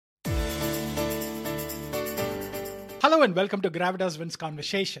Hello and welcome to Gravitas Wins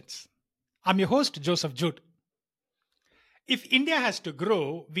Conversations. I'm your host, Joseph Jude. If India has to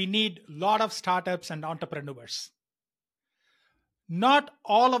grow, we need a lot of startups and entrepreneurs. Not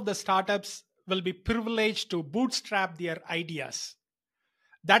all of the startups will be privileged to bootstrap their ideas.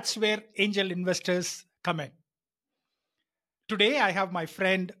 That's where angel investors come in. Today, I have my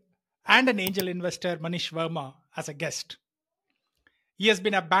friend and an angel investor, Manish Verma, as a guest. He has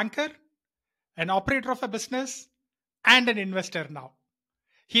been a banker, an operator of a business, and an investor now.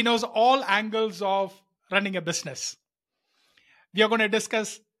 He knows all angles of running a business. We are going to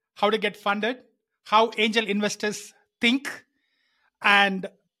discuss how to get funded, how angel investors think, and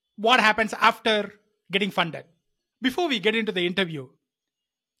what happens after getting funded. Before we get into the interview,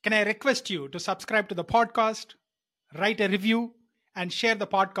 can I request you to subscribe to the podcast, write a review, and share the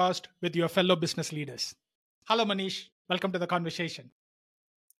podcast with your fellow business leaders? Hello, Manish. Welcome to the conversation.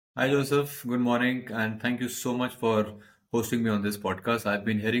 Hi, Joseph. Good morning. And thank you so much for hosting me on this podcast. I've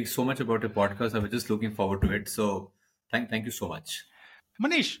been hearing so much about your podcast. I was just looking forward to it. So thank you so much.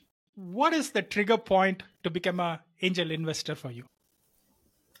 Manish, what is the trigger point to become an angel investor for you?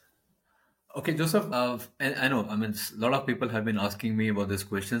 Okay, Joseph, and I know, a lot of people have been asking me about this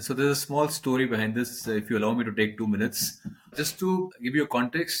question. So there's a small story behind this, if you allow me to take 2 minutes. Just to give you a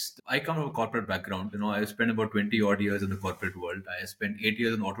context, I come from a corporate background. I spent about 20 odd years in the corporate world. I spent 8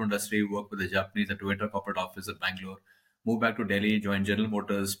 years in the auto industry, worked with the Japanese at Toyota corporate office at Bangalore, moved back to Delhi, joined General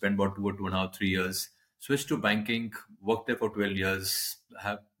Motors, spent about 2.5, 3 years, switched to banking, worked there for 12 years,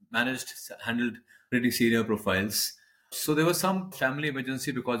 have handled pretty senior profiles. So there was some family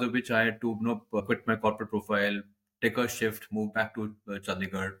emergency because of which I had to quit my corporate profile, take a shift, move back to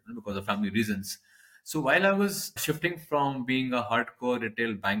Chandigarh because of family reasons. So while I was shifting from being a hardcore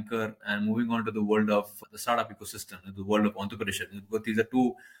retail banker and moving on to the world of the startup ecosystem, the world of entrepreneurship, because these are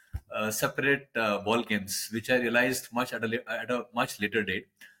two separate ball games, which I realized at a much later date,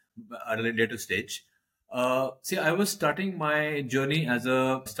 at a later stage. See, I was starting my journey as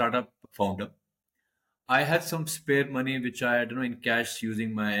a startup founder. I had some spare money which I had in cash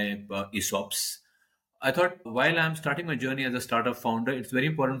using my ESOPs. I thought while I'm starting my journey as a startup founder, it's very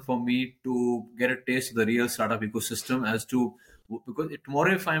important for me to get a taste of the real startup ecosystem as to because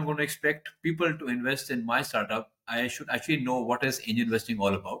tomorrow if I'm going to expect people to invest in my startup, I should actually know what is angel investing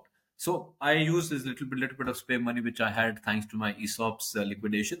all about. So I used this little bit of spare money which I had thanks to my ESOPs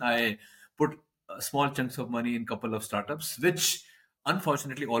liquidation. I put small chunks of money in a couple of startups, which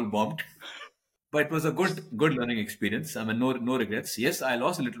unfortunately all bombed. But it was a good learning experience. I mean, no regrets. Yes, I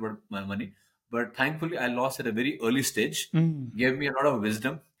lost a little bit of my money, but thankfully I lost at a very early stage. Mm. Gave me a lot of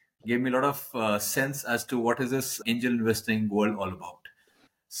wisdom, gave me a lot of sense as to what is this angel investing world all about.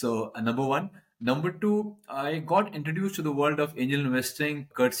 So number one. Number two, I got introduced to the world of angel investing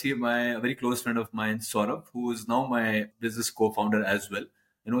courtesy of a very close friend of mine, Saurabh, who is now my business co-founder as well.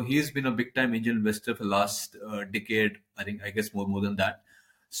 He's been a big time angel investor for the last decade. I guess more than that.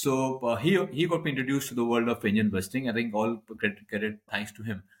 So he got me introduced to the world of angel investing. I think all credit thanks to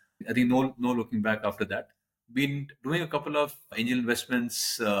him. I think no looking back after that. Been doing a couple of angel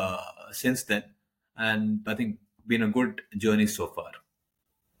investments since then, and I think been a good journey so far.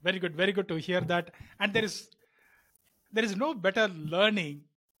 Very good to hear that. And there is no better learning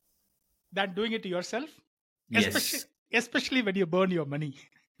than doing it yourself, especially Yes, especially when you burn your money.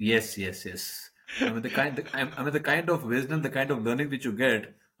 yes. I mean the kind of wisdom, the kind of learning that you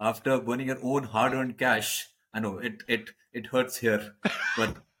get after burning your own hard-earned cash. I know it hurts here,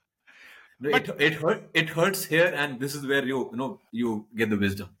 but no, But it hurts here, and this is where you get the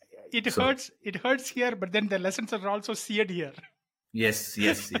wisdom. it So hurts. It hurts here, but then the lessons are also seared here. yes.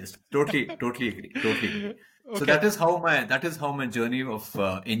 Totally agree. So Okay. that is how my journey of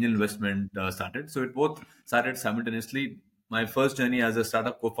angel investment started. So it both started simultaneously. My first journey as a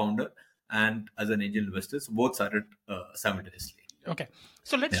startup co-founder and as an angel investor, so both started simultaneously. Okay.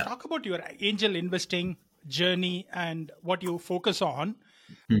 So let's Yeah. talk about your angel investing journey and what you focus on.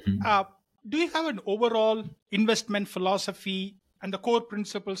 Mhm. Uh, do you have an overall investment philosophy and the core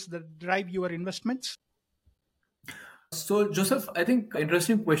principles that drive your investments? So Joseph, I think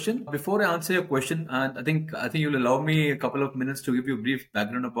interesting question. Before I answer your question, and I think you'll allow me a couple of minutes to give you a brief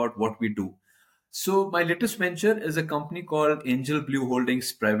background about what we do. So my latest venture is a company called Angel Blue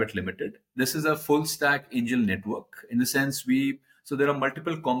Holdings Private Limited. This is a full stack angel network. In the sense so there are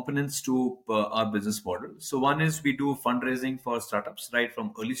multiple components to our business model. So one is we do fundraising for startups right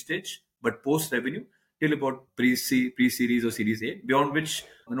from early stage, but post revenue till about pre-series or Series A, beyond which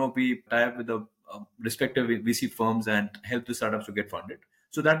we tie up with the respective VC firms and help the startups to get funded.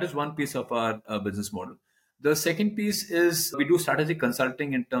 So that is one piece of our business model. The second piece is we do strategic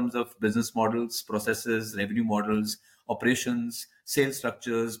consulting in terms of business models, processes, revenue models, operations, sales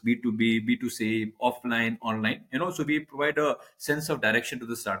structures, B2B, B2C, offline, online. So we provide a sense of direction to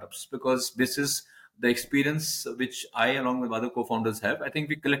the startups, because this is the experience which I, along with other co-founders, have. I think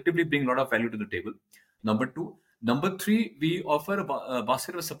we collectively bring a lot of value to the table. Number two. Number three, we offer a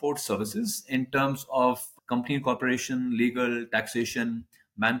basket of support services in terms of company incorporation, legal, taxation,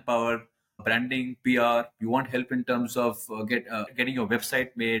 manpower, branding, PR. You want help in terms of getting your website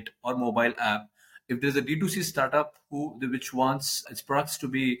made or mobile app. If there's a D2C startup which wants its products to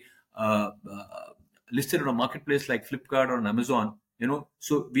be listed on a marketplace like Flipkart or on Amazon,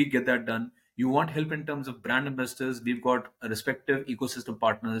 so we get that done. You want help in terms of brand investors, we've got a respective ecosystem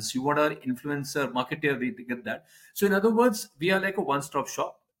partners. You want our influencer marketer, we get that. So in other words, we are like a one-stop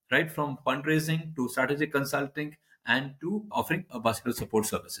shop, right? From fundraising to strategic consulting and to offering a basket of support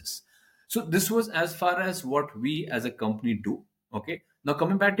services. So this was as far as what we as a company do. Okay. Now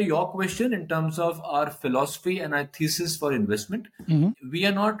coming back to your question in terms of our philosophy and our thesis for investment, we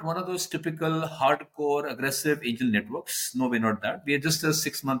are not one of those typical hardcore aggressive angel networks. No, we're not that. We are just a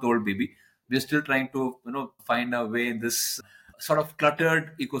 6-month-old baby. We're still trying to find our way in this sort of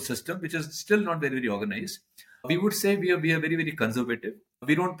cluttered ecosystem, which is still not very, very organized. We would say we are very, very conservative.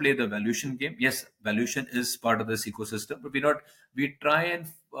 We don't play the valuation game. Yes, valuation is part of this ecosystem, but we try and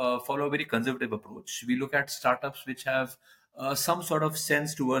follow a very conservative approach. We look at startups which have some sort of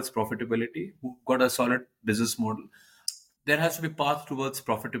sense towards profitability, who've got a solid business model. There has to be path towards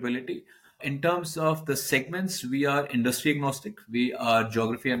profitability. In terms of the segments, we are industry agnostic. We are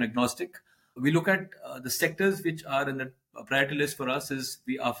geography and agnostic. We look at the sectors which are in the priority list for us.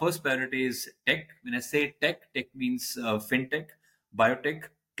 Our first priority is tech. When I say tech means fintech, biotech,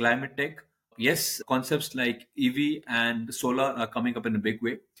 climate tech. Yes, concepts like EV and solar are coming up in a big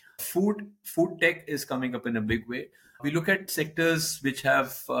way. Food tech is coming up in a big way. We look at sectors which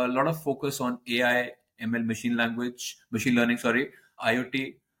have a lot of focus on AI, ML, machine learning,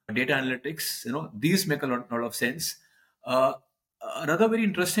 IoT, data analytics. These make a lot of sense. Another very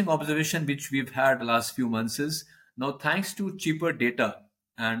interesting observation which we've had the last few months is, now thanks to cheaper data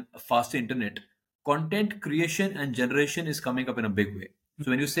and faster internet, content creation and generation is coming up in a big way.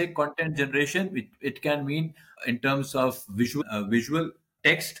 So when you say content generation, it can mean in terms of visual,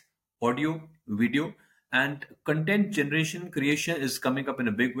 text, audio, video, and content generation creation is coming up in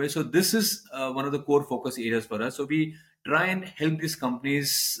a big way. So this is one of the core focus areas for us. So we try and help these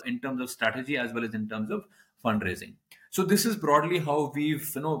companies in terms of strategy as well as in terms of fundraising. So this is broadly how we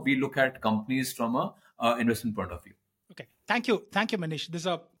look at companies from a investment point of view. Okay, thank you, Manish. This is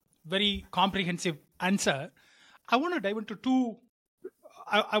a very comprehensive answer. I want to dive into two.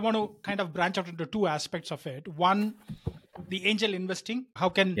 I want to kind of branch out into two aspects of it. One, the angel investing. How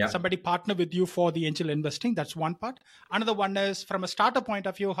can somebody partner with you for the angel investing? That's one part. Another one is from a startup point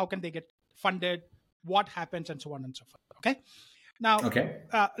of view, how can they get funded? What happens, and so on and so forth. Okay. Now,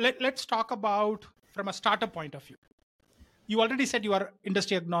 let's talk about from a startup point of view. You already said you are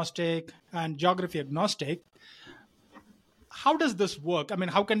industry agnostic and geography agnostic. How does this work? I mean,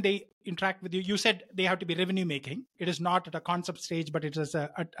 how can they interact with you? You said they have to be revenue making. It is not at a concept stage, but it is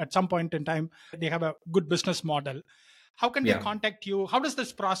at some point in time, they have a good business model. How can they contact you? How does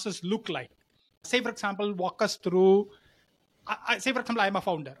this process look like? Say, for example, walk us through. Say, for example, I'm a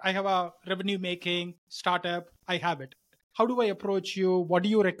founder. I have a revenue making startup. I have it. How do I approach you? What do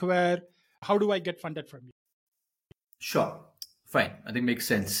you require? How do I get funded from you? Sure. Fine. I think makes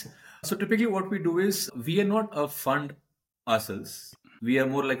sense. So typically what we do is we are not a fund ourselves. We are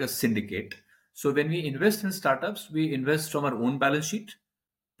more like a syndicate. So when we invest in startups, we invest from our own balance sheet.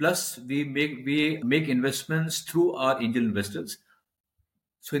 Plus we make investments through our angel investors.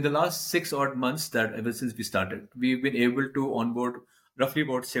 So in the last 6 odd months that ever since we started, we've been able to onboard roughly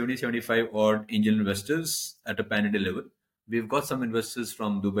about 70-75 odd angel investors at a pan-India level. We've got some investors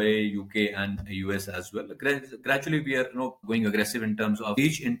from Dubai, UK, and US as well. Gradually, we are going aggressive in terms of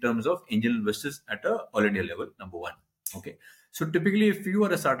angel investors at a all India level. Number one. Okay. So typically, if you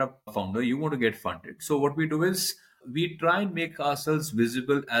are a startup founder, you want to get funded. So what we do is we try and make ourselves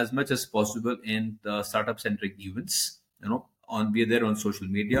visible as much as possible in the startup centric events. We are there on social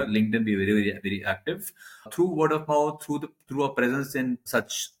media, LinkedIn. We are very, very, very active through word of mouth, through our presence in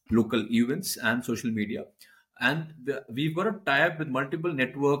such local events and social media. And we've got a tie-up with multiple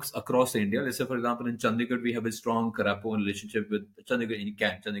networks across India. Let's say, for example, in Chandigarh, we have a strong rapport and relationship with Chandigarh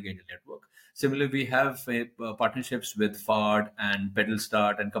Indian Network. Similarly, we have partnerships with FARD and Pedal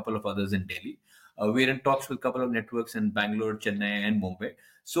Start and a couple of others in Delhi. We're in talks with a couple of networks in Bangalore, Chennai, and Mumbai.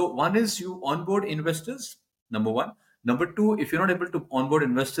 So one is you onboard investors, number one. Number two, if you're not able to onboard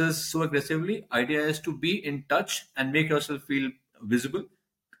investors so aggressively, idea is to be in touch and make yourself feel visible,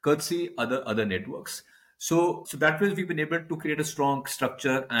 courtesy other networks. So that way we've been able to create a strong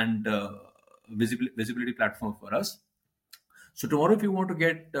structure and visibility platform for us. So tomorrow, if you want to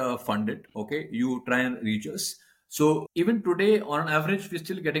get funded, okay, you try and reach us. So even today, on average, we're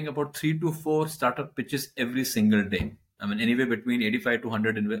still getting about 3 to 4 startup pitches every single day. I mean, anywhere between 85 to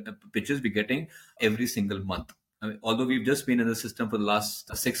 100 pitches we're getting every single month. I mean, although we've just been in the system for the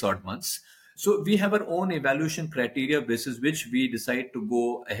last 6 odd months. So we have our own evaluation criteria basis which we decide to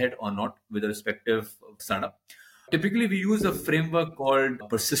go ahead or not with a respective startup. Typically, we use a framework called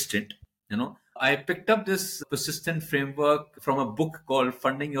Persistent. I picked up this persistent framework from a book called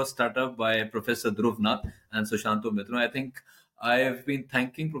Funding Your Startup by Professor Dhruv Nath and Sushanto Mitra. I think I've been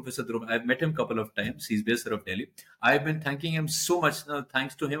thanking Professor Dhruv. I've met him a couple of times. He's based out of Delhi. I've been thanking him so much.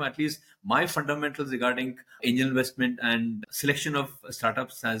 Thanks to him, at least my fundamentals regarding angel investment and selection of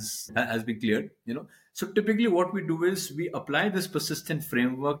startups has been cleared. So typically, what we do is we apply this persistent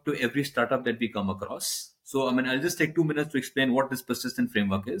framework to every startup that we come across. So I mean, I'll just take 2 minutes to explain what this persistent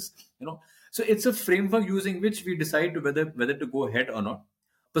framework is. So it's a framework using which we decide to whether to go ahead or not.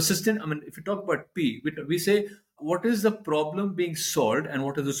 Persistent. I mean, if you talk about P, we say what is the problem being solved and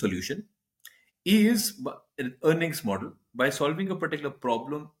what is the solution. E is an earnings model. By solving a particular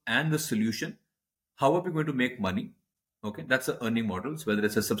problem and the solution, how are we going to make money? Okay, that's the earning models. Whether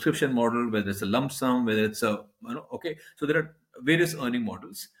it's a subscription model, whether it's a lump sum, whether it's a okay. So there are various earning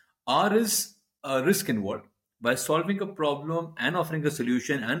models. R is a risk involved. By solving a problem and offering a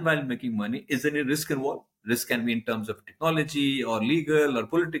solution and while making money, is there any risk involved? Risk can be in terms of technology or legal or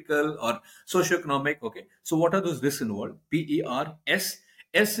political or socioeconomic. Okay, so what are those risks involved? PERS.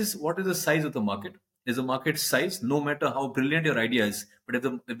 S is what is the size of the market? Is the market size, no matter how brilliant your idea is, but if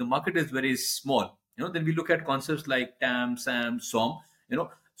the market is very small, then we look at concepts like TAM, SAM, SOM.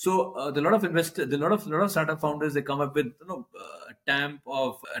 So the lot of investors, the lot of startup founders, they come up with TAM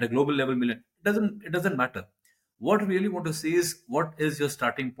of at a global level million. It doesn't matter. What we really want to see is what is your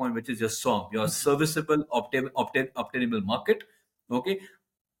starting point, which is your SOM, your serviceable obtainable market. Okay,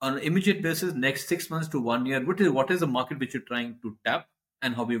 on an immediate basis, next 6 months to 1 year, what is the market which you're trying to tap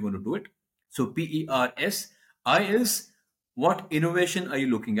and how are you going to do it? So PERS. I is what innovation are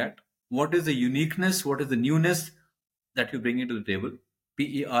you looking at? What is the uniqueness? What is the newness that you bring into the table?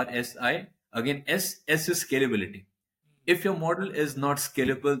 PERSI. Again, S is scalability. If your model is not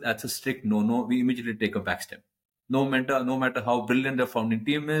scalable, that's a strict no. We immediately take a back step. No matter how brilliant the founding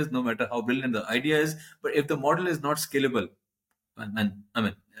team is, no matter how brilliant the idea is, but if the model is not scalable, and I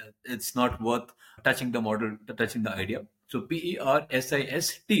mean, it's not worth touching the model, touching the idea. So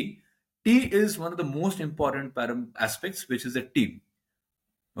PERSIST. T is one of the most important aspects, which is a team.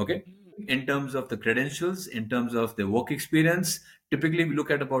 Okay. In terms of the credentials, in terms of the work experience, typically we look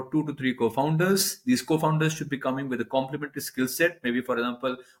at about 2 to 3 co-founders. These co-founders should be coming with a complementary skill set. Maybe, for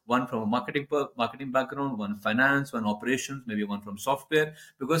example, one from a marketing background, one finance, one operations, maybe one from software.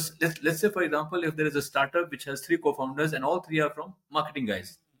 Because let's say, for example, if there is a startup which has 3 co-founders and all 3 are from marketing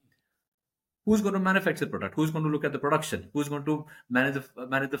guys, who's going to manufacture the product? Who's going to look at the production? Who's going to manage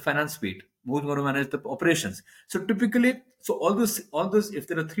the finance suite? Who's going to manage the operations? So typically, all this, if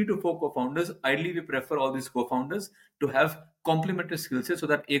there are 3 to 4 co-founders, ideally we prefer all these co-founders to have complementary skill sets so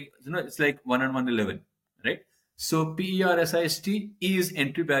that it's like 1 and 1 11, right? So PERSIST. E is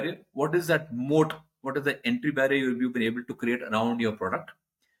entry barrier. What is that moat? What is the entry barrier you've been able to create around your product?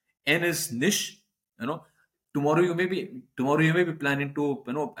 N is niche. Tomorrow you may be planning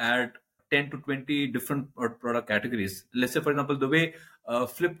to add 10 to 20 different product categories. Let's say, for example, the way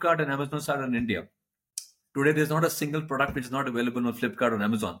Flipkart and Amazon started in India. Today, there's not a single product which is not available on Flipkart or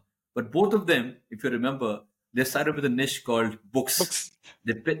Amazon. But both of them, if you remember, they started with a niche called books.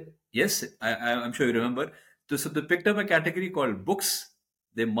 Yes, I'm sure you remember. So they picked up a category called books.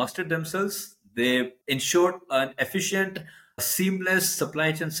 They mastered themselves. They ensured an efficient, seamless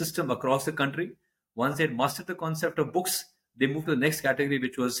supply chain system across the country. Once they had mastered the concept of books, they moved to the next category,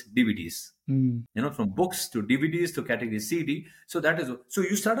 which was DVDs. From books to DVDs to category CD. So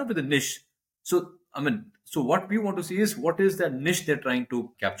you start off with a niche. So what we want to see is what is that niche they're trying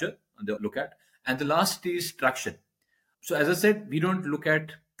to capture and they look at. And the last is traction. So as I said, we don't look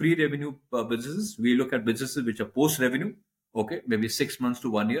at pre-revenue businesses. We look at businesses which are post-revenue. Okay, maybe 6 months to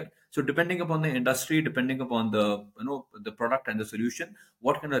 1 year. So depending upon the industry, depending upon the the product and the solution,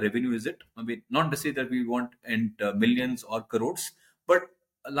 what kind of revenue is it? I mean, not to say that we want in millions or crores, but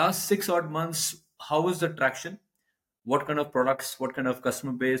last 6 odd months, how is the traction? What kind of products? What kind of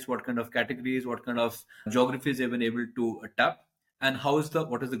customer base? What kind of categories? What kind of geographies they've been able to tap? And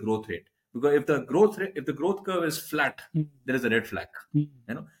what is the growth rate? Because if the growth curve is flat, there is a red flag.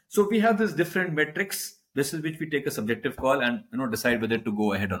 So we have these different metrics. This is which we take a subjective call and decide whether to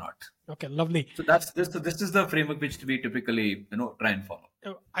go ahead or not. Okay, lovely. So that's this. So this is the framework which we typically try and follow.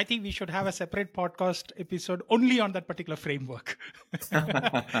 I think we should have a separate podcast episode only on that particular framework.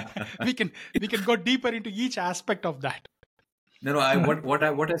 we can go deeper into each aspect of that. What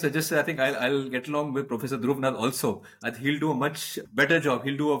I suggested, I think I'll get along with Professor Dhruvnath also. I think he'll do a much better job.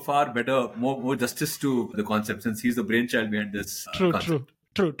 He'll do a far better, more justice to the concept, since he's the brainchild behind this concept.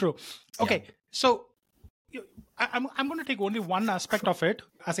 True. Okay, so I'm going to take only one aspect of it.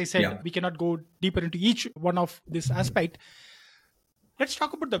 As I said, we cannot go deeper into each one of this aspect. Let's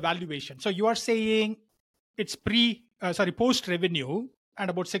talk about the valuation. So you are saying it's post revenue and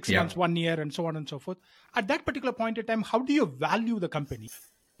about 6 months, 1 year, and so on and so forth. At that particular point in time, how do you value the company?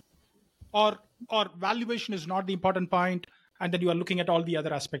 Or valuation is not the important point, and then you are looking at all the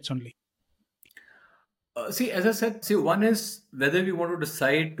other aspects only? As I said, one is whether we want to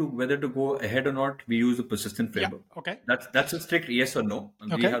decide whether to go ahead or not. We use a persistent framework. Okay. That's a strict yes or no.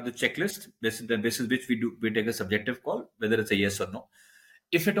 We have the checklist. This is which we take a subjective call whether it's a yes or no.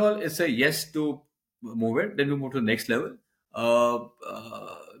 If at all it's a yes to move it, then we move to the next level.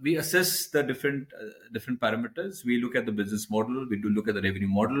 We assess the different parameters. We look at the business model. We do look at the revenue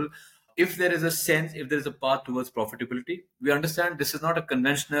model. If there is a path towards profitability, we understand this is not a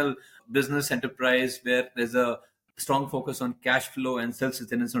conventional business enterprise where there's a strong focus on cash flow and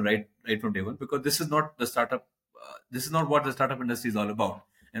self-sustenance right from day one, because this is not the startup. This is not what the startup industry is all about.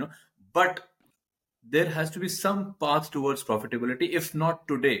 But there has to be some path towards profitability. If not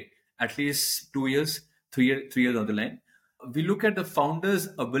today, at least 2 years, 3 years down the line. We look at the founders'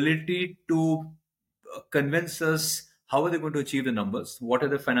 ability to convince us how are they going to achieve the numbers, what are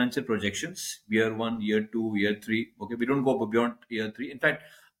the financial projections, year 1, year 2, year 3. Okay, we don't go beyond year 3. In fact,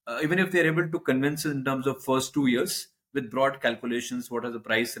 even if they're able to convince us in terms of first 2 years with broad calculations, what are the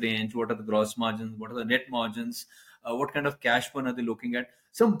price range, what are the gross margins, what are the net margins, what kind of cash burn are they looking at,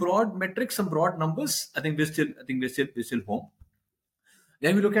 some broad metrics, some broad numbers, I think we're still home.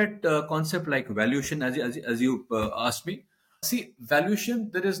 Then we look at concept like valuation, as you asked me. See,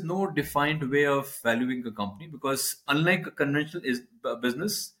 valuation, there is no defined way of valuing a company, because unlike a conventional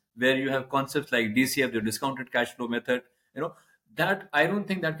business where you have concepts like DCF, the discounted cash flow method, that I don't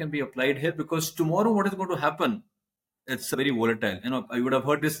think that can be applied here, because tomorrow what is going to happen? It's very volatile. I would have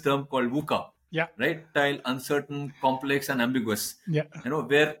heard this term called VUCA. Yeah. Right? Volatile, uncertain, complex, and ambiguous. Yeah.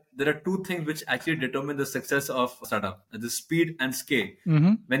 Where there are two things which actually determine the success of a startup: the speed and scale.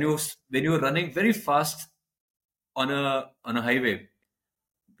 Mm-hmm. When you're running very fast on a highway,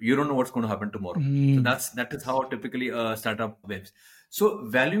 you don't know what's going to happen tomorrow. So that is how typically a startup waves. So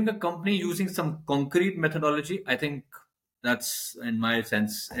valuing a company using some concrete methodology, I think that's, in my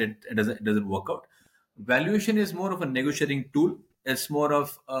sense, it doesn't work out. Valuation is more of a negotiating tool. It's more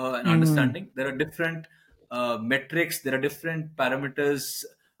of an understanding. There are different metrics. There are different parameters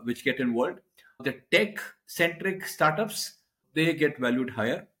which get involved. The tech-centric startups, they get valued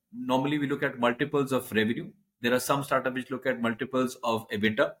higher. Normally, we look at multiples of revenue. There are some startups which look at multiples of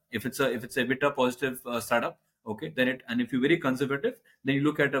EBITDA. If it's EBITDA positive startup, okay, and if you're very conservative, then you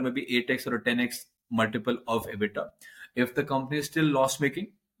look at maybe 8x or a 10x multiple of EBITDA. If the company is still loss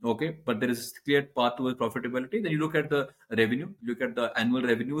making, okay, but there is a clear path towards profitability, then you look at the revenue, look at the annual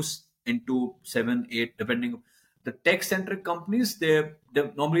revenues into 7, 8, depending. The tech-centric companies,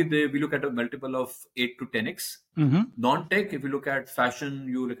 we look at a multiple of 8 to 10x. Mm-hmm. Non-tech, if you look at fashion,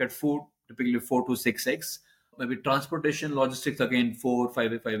 you look at food, typically 4 to 6x. Maybe transportation, logistics, again 4,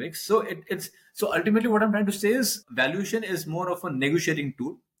 5x. So ultimately, what I'm trying to say is valuation is more of a negotiating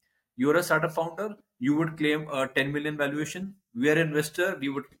tool. You're a startup founder, you would claim a 10 million valuation. We are an investor, we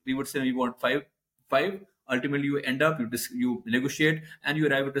would say we want 5. Ultimately, you end up, you negotiate, and you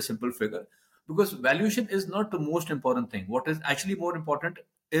arrive at a simple figure. Because valuation is not the most important thing. What is actually more important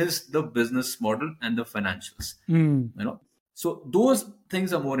is the business model and the financials. So those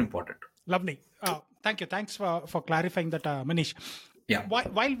things are more important. Lovely. Thank you. Thanks for clarifying that, Manish. Yeah.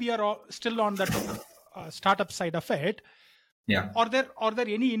 While we are still on that startup side of it, are there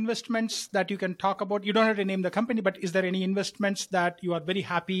any investments that you can talk about? You don't have to name the company, but is there any investments that you are very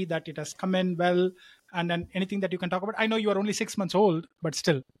happy that it has come in well, and then anything that you can talk about? I know you are only 6 months old, but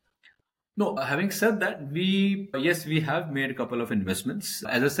still. No, having said that, we have made a couple of investments.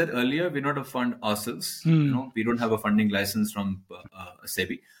 As I said earlier, we're not a fund ourselves. We don't have a funding license from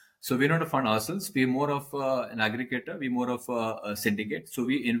SEBI. So we're not a fund ourselves. We're more of an aggregator. We're more of a syndicate. So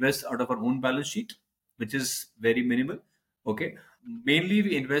we invest out of our own balance sheet, which is very minimal. Okay. Mainly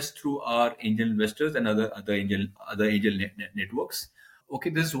we invest through our angel investors and other angel networks. Okay,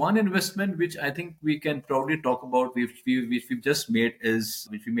 there's one investment which I think we can probably talk about, which we've just made, is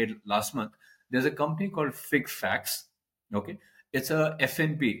which we made last month. There's a company called Fig Facts. Okay, it's a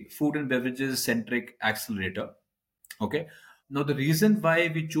F&B, food and beverages centric accelerator. Okay, now the reason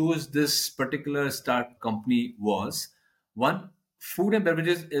why we chose this particular start company was, one, food and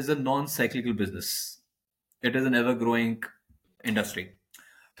beverages is a non-cyclical business. It is an ever-growing industry.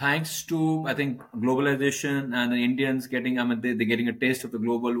 Thanks to, I think, globalization and the Indians getting, I mean, they're getting a taste of the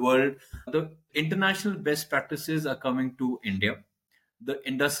global world. The international best practices are coming to India. The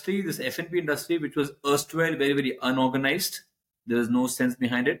industry, this F&B industry, which was erstwhile very, very unorganized, there is no sense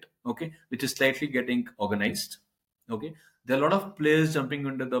behind it, okay, which is slightly getting organized, okay. There are a lot of players jumping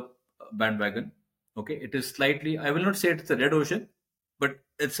into the bandwagon, okay. It is slightly, I will not say it's a red ocean, but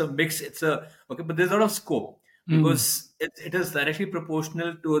it's a mix. It's a, okay, but there's a lot of scope because it is directly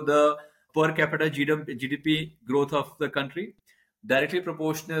proportional to the per capita GDP growth of the country, directly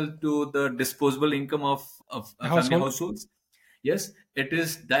proportional to the disposable income of family Household. households. Yes, it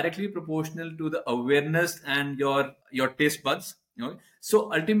is directly proportional to the awareness and your taste buds. You know?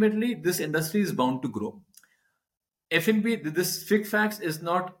 So ultimately, this industry is bound to grow. F&B, this FigFacts is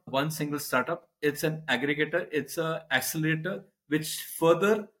not one single startup. It's an aggregator. It's an accelerator which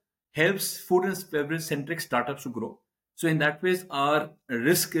further helps food and beverage centric startups to grow. So in that way, our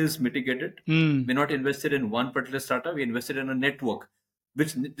risk is mitigated. We're not invested in one particular startup. We invested in a network,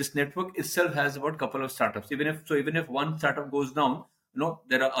 which this network itself has about a couple of startups. Even if one startup goes down,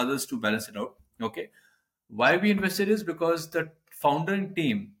 there are others to balance it out. Okay. Why we invested is because the founding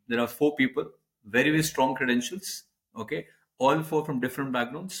team, there are four people, very, very strong credentials. Okay. All four from different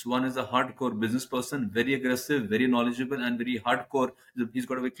backgrounds. One is a hardcore business person, very aggressive, very knowledgeable, and very hardcore. He's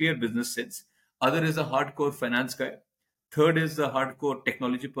got a very clear business sense. Other is a hardcore finance guy. Third is the hardcore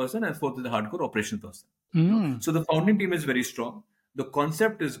technology person, and fourth is the hardcore operation person. So the founding team is very strong. The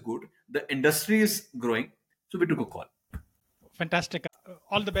concept is good. The industry is growing. So we took a call. Fantastic.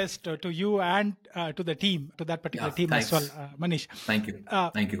 All the best to you and to the team, to that particular Yeah, team as well, thanks. Manish. Thank you.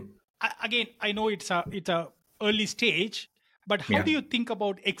 Thank you. Again, I know it's a early stage, but how Yeah. do you think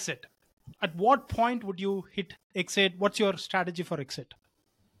about exit? At what point would you hit exit? What's your strategy for exit?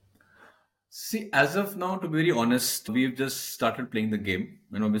 See, as of now, to be very honest, we've just started playing the game.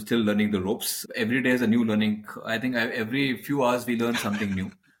 We're still learning the ropes. Every day is a new learning. I think every few hours we learn something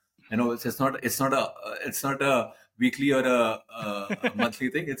new. It's not a weekly or a monthly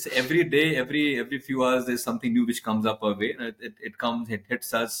thing. It's every day, every few hours, there's something new which comes up our way. And it comes, it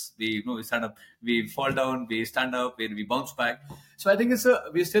hits us. We stand up, we fall down, we stand up, we bounce back. So I think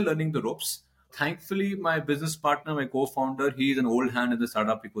we're still learning the ropes. Thankfully, my business partner, my co-founder, he's an old hand in the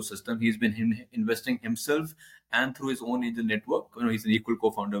startup ecosystem. He's been investing himself and through his own angel network. He's an equal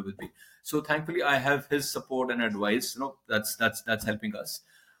co-founder with me. So thankfully, I have his support and advice. That's helping us.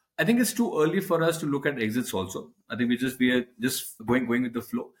 I think it's too early for us to look at exits. Also, I think we are just going with the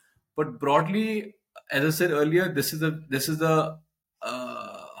flow. But broadly, as I said earlier, this is a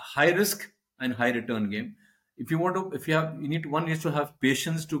high risk and high return game. If you want to, if you have, you need to, one needs to have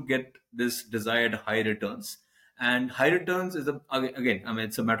patience to get this desired high returns. And high returns is again, I mean,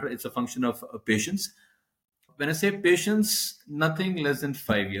 it's a function of patience. When I say patience, nothing less than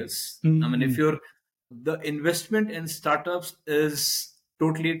 5 years. I mean, if you're the investment in startups is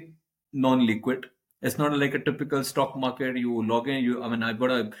totally non-liquid. It's not like a typical stock market. You log in. I mean, I've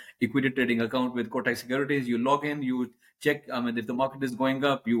got a equity trading account with Kotak Securities. You log in. You check. I mean, if the market is going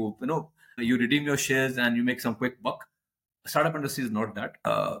up, you redeem your shares and you make some quick buck. Startup industry is not that.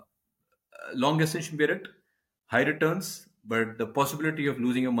 Long gestation period, high returns, but the possibility of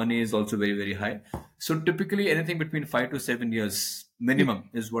losing your money is also very, very high. So typically anything between 5 to 7 years minimum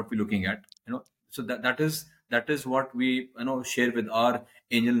is what we're looking at. So that is what we share with our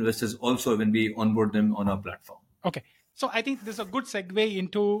angel investors also when we onboard them on our platform. Okay. So I think this is a good segue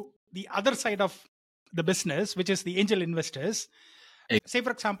into the other side of the business, which is the angel investors. Say,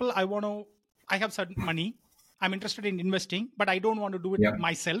 for example, I have certain money. I'm interested in investing, but I don't want to do it Yeah.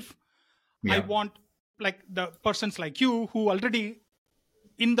 myself. I Yeah. want like the persons like you who already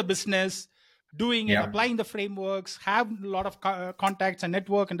in the business, doing it, Yeah. applying the frameworks, have a lot of contacts and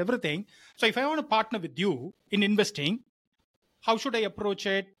network and everything. So if I want to partner with you in investing, how should I approach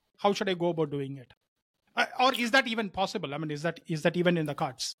it? How should I go about doing it? Or is that even possible? I mean, is that even in the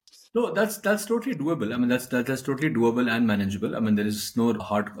cards? No, that's totally doable. I mean, that's totally doable and manageable. I mean, there's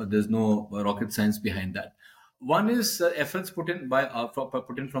no rocket science behind that. One is efforts put in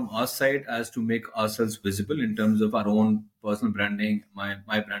from our side as to make ourselves visible in terms of our own personal branding, my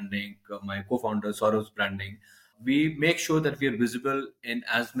branding, my co-founder Saurav's branding. we make sure that we are visible in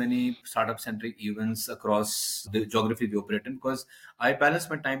as many startup centric events across the geography we operate in, because I balance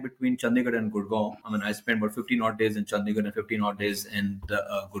my time between Chandigarh and Gurgaon. I mean, I spend about 15 odd days in Chandigarh and 15 odd days in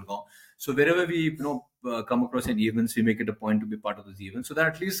Gurgaon. So wherever we come across any events, we make it a point to be part of those events, so that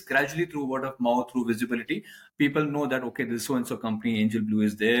at least gradually through word of mouth, through visibility, people know that okay, this so and so company Angel Blue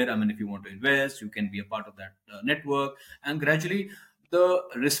is there. I mean, if you want to invest, you can be a part of that network, and gradually the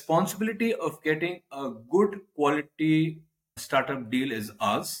responsibility of getting a good quality startup deal is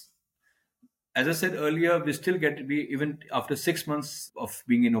ours. As I said earlier, we still get, we even after 6 months of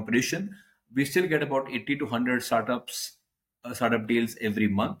being in operation, we still get about 80 to 100 startup deals every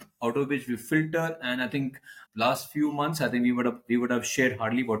month, out of which we filter. And I think last few months, I think we would have shared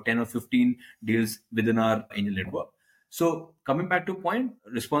hardly about 10 or 15 deals within our angel network. So coming back to point,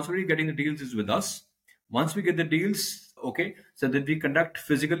 responsibility getting the deals is with us. Once we get the deals, okay, so then we conduct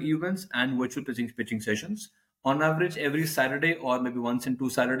physical events and virtual pitching sessions. On average, every Saturday or maybe once in 2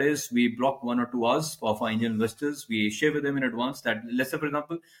 Saturdays, we block 1 or 2 hours of our angel investors. We share with them in advance that, let's say, for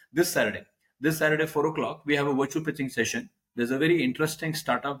example, this Saturday, 4 o'clock, we have a virtual pitching session. There's a very interesting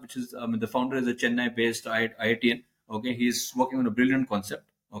startup, which is, the founder is a Chennai-based IITian. Okay, he's working on a brilliant concept.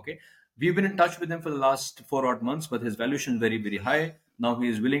 Okay, we've been in touch with him for the last 4 odd months, but his valuation is very, very high. Now he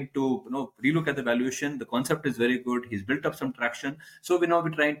is willing to relook at the valuation. The concept is very good. He's built up some traction. So we're now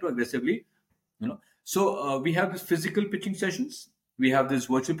trying to aggressively, So we have these physical pitching sessions. We have these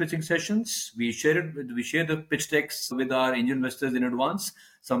virtual pitching sessions. We share the pitch decks with our angel investors in advance.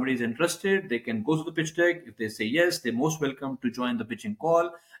 Somebody is interested, they can go to the pitch deck. If they say yes, they're most welcome to join the pitching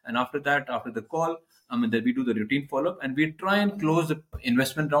call. And after that, after the call, then we do the routine follow up, and we try and close the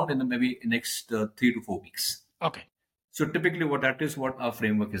investment round in the maybe next 3 to 4 weeks. Okay. So typically what our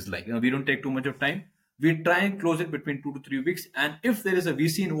framework is like. We don't take too much of time. We try and close it between 2 to 3 weeks. And if there is a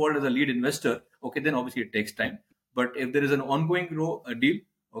VC involved as a lead investor, okay, then obviously it takes time. But if there is an ongoing deal,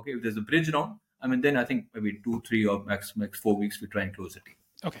 okay, if there's a bridge round, then I think maybe 2, 3 or max 4 weeks, we try and close the deal.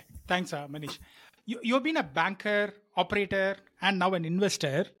 Okay. Thanks, Manish. You've been a banker, operator, and now an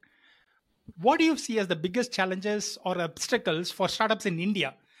investor. What do you see as the biggest challenges or obstacles for startups in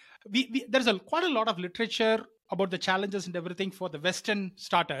India? There's quite a lot of literature about the challenges and everything for the Western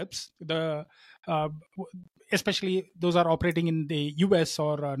startups, especially those are operating in the US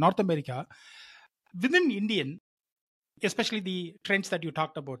or North America. Within Indian, especially the trends that you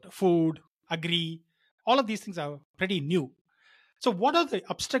talked about, food, agri, all of these things are pretty new. So what are the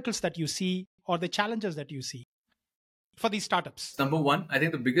obstacles that you see or the challenges that you see for these startups? Number one, I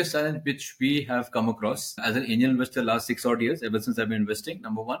think the biggest challenge which we have come across as an angel investor last 6 odd years, ever since I've been investing,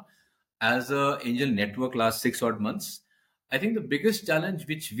 number one, as a angel network last 6 odd months, I think the biggest challenge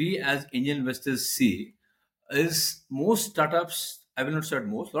which we as angel investors see is most startups, I will not say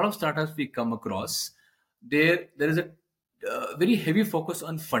most, a lot of startups we come across, there is a very heavy focus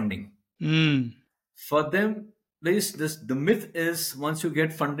on funding. For them, the myth is once you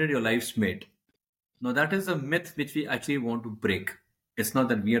get funded, your life's made. Now that is a myth which we actually want to break. It's not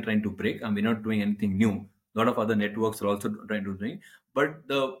that we are trying to break, and we're not doing anything new. A lot of other networks are also trying to do. But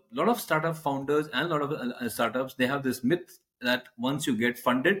a lot of startup founders and a lot of startups, they have this myth that once you get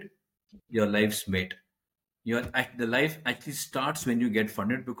funded, your life's made. The life actually starts when you get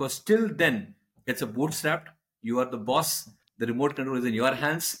funded, because till then it's a bootstrapped. You are the boss. The remote control is in your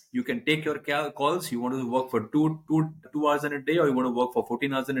hands. You can take your calls. You want to work for two hours in a day, or you want to work for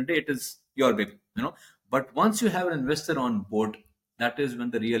 14 hours in a day. It is your baby, But once you have an investor on board, that is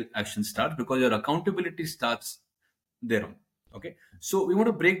when the real action starts, because your accountability starts there on. Okay. So we want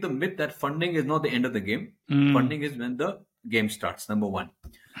to break the myth that funding is not the end of the game. Funding is when the game starts. Number one.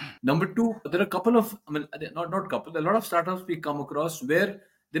 Number two, there are a couple of, not couple, a lot of startups we come across where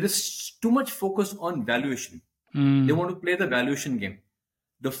there is too much focus on valuation. They want to play the valuation game.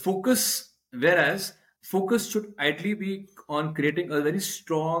 Whereas focus should ideally be on creating a very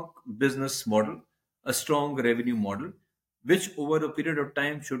strong business model, a strong revenue model, which over a period of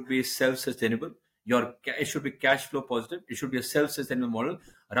time should be self-sustainable. It should be cash flow positive. It should be a self-sustainable model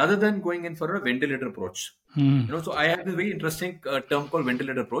rather than going in for a ventilator approach. So I have this very interesting term called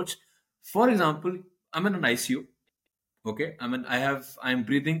ventilator approach. For example, I'm in an ICU. Okay, I'm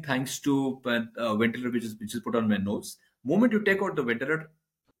breathing thanks to a ventilator which is put on my nose. Moment you take out the ventilator,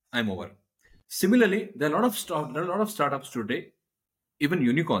 I'm over. Similarly, there are a lot of startups today, even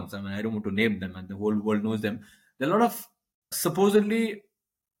unicorns. I don't want to name them, and the whole world knows them. There are a lot of supposedly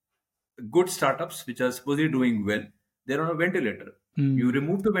good startups which are supposedly doing well. They're on a ventilator. You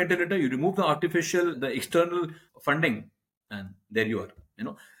remove the ventilator, you remove the external funding, and there you are.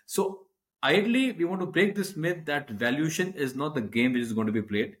 So ideally, we want to break this myth that valuation is not the game which is going to be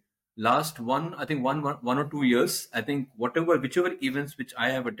played. last one or 2 years, I think whichever events which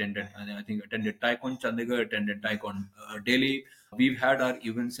I have attended, and I think attended TiECon Chandigarh, attended TiECon Delhi. We've had our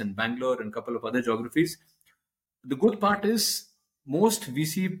events in Bangalore and a couple of other geographies. The good part is most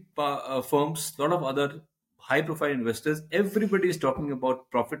VC firms, a lot of other high-profile investors, everybody is talking about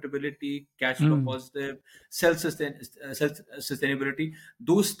profitability, cash flow positive, self-sustainability.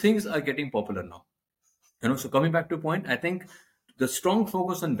 Those things are getting popular now. So coming back to a point, I think the strong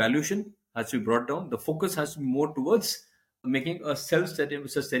focus on valuation has to be brought down. The focus has to be more towards making a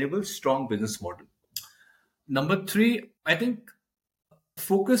self-sustainable, strong business model. Number three, I think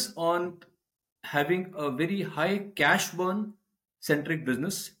focus on having a very high cash burn centric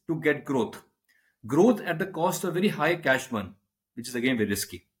business to get growth. Growth at the cost of very high cash burn, which is again very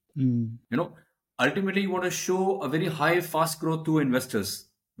risky. Ultimately, you want to show a very high fast growth to investors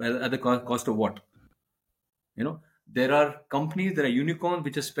at the cost of what? There are companies, there are unicorns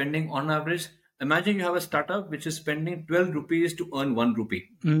which are spending on average. Imagine you have a startup which is spending 12 rupees to earn 1 rupee.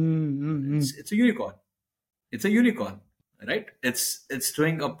 It's a unicorn. It's a unicorn, right? It's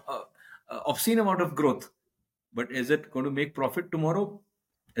showing a obscene amount of growth, but is it going to make profit tomorrow?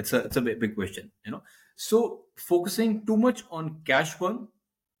 It's a big question. So focusing too much on cash burn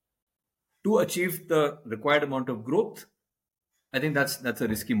to achieve the required amount of growth, I think that's a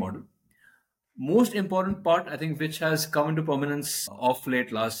risky model. Most important part, I think, which has come into prominence of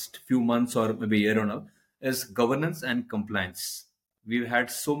late last few months or maybe a year or now, is governance and compliance. We've had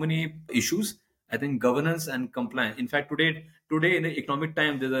so many issues. I think governance and compliance. In fact, today in the Economic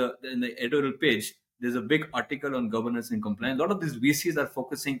Times, in the editorial page, there's a big article on governance and compliance. A lot of these VCs are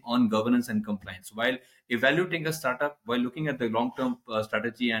focusing on governance and compliance while evaluating a startup, while looking at the long-term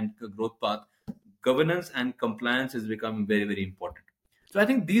strategy and growth path. Governance and compliance is becoming very, very important. So I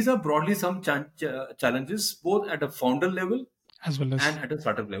think these are broadly some challenges, both at a founder level as well as and at a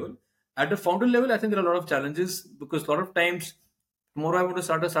startup level. At the founder level, I think there are a lot of challenges because a lot of times, tomorrow I want to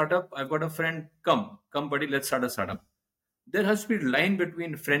start a startup. I've got a friend, come buddy, let's start a startup. There has to be a line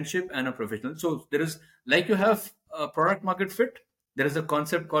between friendship and a professional. So there is, like you have a product market fit, there is a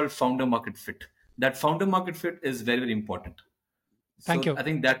concept called founder market fit. That founder market fit is very, very important. Thank you. I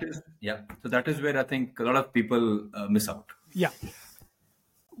think that is, so that is where I think a lot of people miss out. Yeah.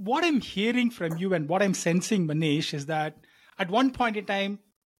 What I'm hearing from you and what I'm sensing, Manish, is that at one point in time,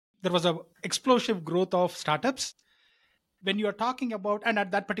 there was a explosive growth of startups. When you are talking about, and at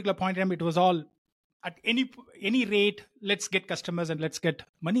that particular point in time, it was all at any rate, let's get customers and let's get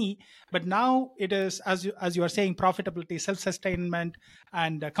money. But now it is, as you are saying, profitability, self-sustainment,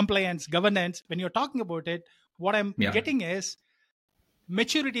 and compliance, governance. When you're talking about it, what I'm getting is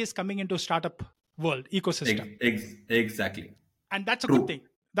maturity is coming into startup world ecosystem. Exactly. And that's a good thing.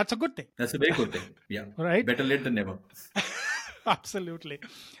 That's a good thing. That's a very good thing. Yeah. Right. Better late than never. Absolutely.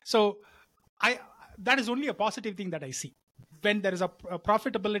 So that is only a positive thing that I see. When there is a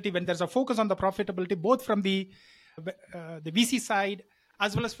profitability, when there's a focus on the profitability, both from the VC side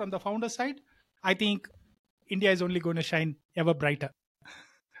as well as from the founder side, I think India is only going to shine ever brighter.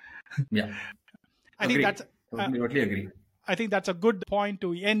 Yeah. I think that's totally agree. I think that's a good point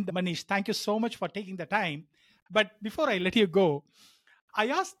to end, Manish. Thank you so much for taking the time. But before I let you go, I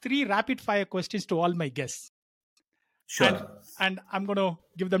asked 3 rapid fire questions to all my guests. Sure. And I'm going to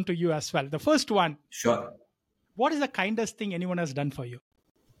give them to you as well. The first one. Sure. What is the kindest thing anyone has done for you?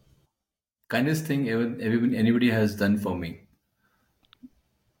 Kindest thing anybody has done for me.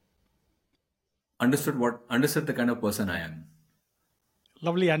 Understood the kind of person I am.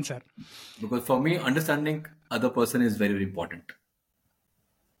 Lovely answer. Because for me, understanding other person is very, very important.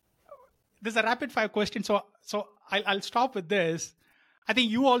 This is a rapid fire question, so I'll stop with this. I think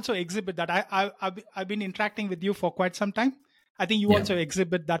you also exhibit that. I've been interacting with you for quite some time. I think you also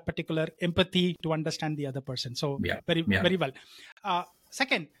exhibit that particular empathy to understand the other person. So very well.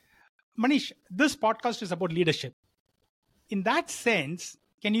 Second, Manish, this podcast is about leadership. In that sense,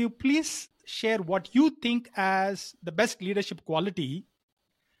 can you please share what you think as the best leadership quality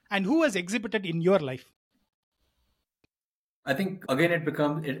and who has exhibited in your life? I think again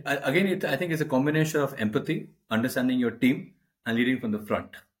I think it's a combination of empathy, understanding your team, and leading from the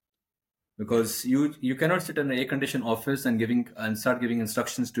front. Because you cannot sit in an air-conditioned office and start giving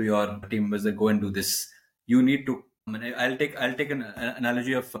instructions to your team members that go and do this. You need to. I'll take an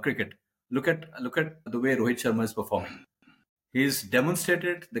analogy of cricket. Look at the way Rohit Sharma is performing. He's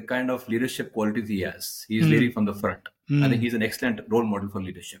demonstrated the kind of leadership qualities he has. He's leading from the front. I think he's an excellent role model for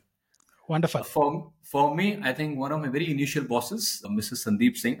leadership. Wonderful. For me, I think one of my very initial bosses, Mr.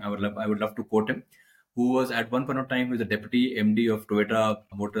 Sandeep Singh, I would love to quote him, who was at one point of time the deputy MD of Toyota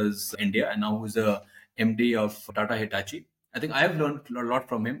Motors India, and now who's the MD of Tata Hitachi. I think I have learned a lot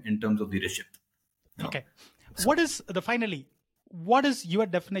from him in terms of leadership. Okay. What is your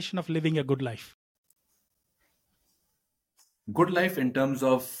definition of living a good life? Good life in terms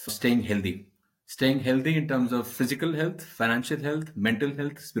of staying healthy in terms of physical health, financial health, mental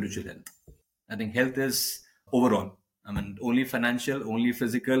health, spiritual health. I think health is overall. I mean, only financial, only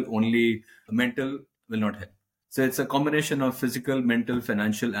physical, only mental will not help. So it's a combination of physical, mental,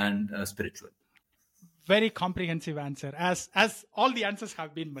 financial, and spiritual. Very comprehensive answer, as all the answers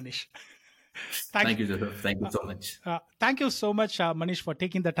have been, Manish. Thank Thank you, Joseph. Thank you so much. thank you so much, Manish, for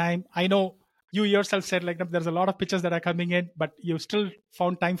taking the time. I know you yourself said like there's a lot of pictures that are coming in, but you still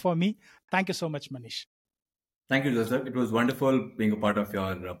found time for me. Thank you so much, Manish. Thank you, Joseph. It was wonderful being a part of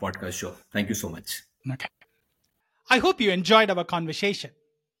your podcast show. Thank you so much. Okay. I hope you enjoyed our conversation.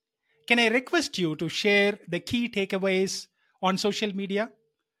 Can I request you to share the key takeaways on social media?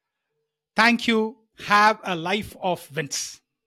 Thank you. Have a life of wins.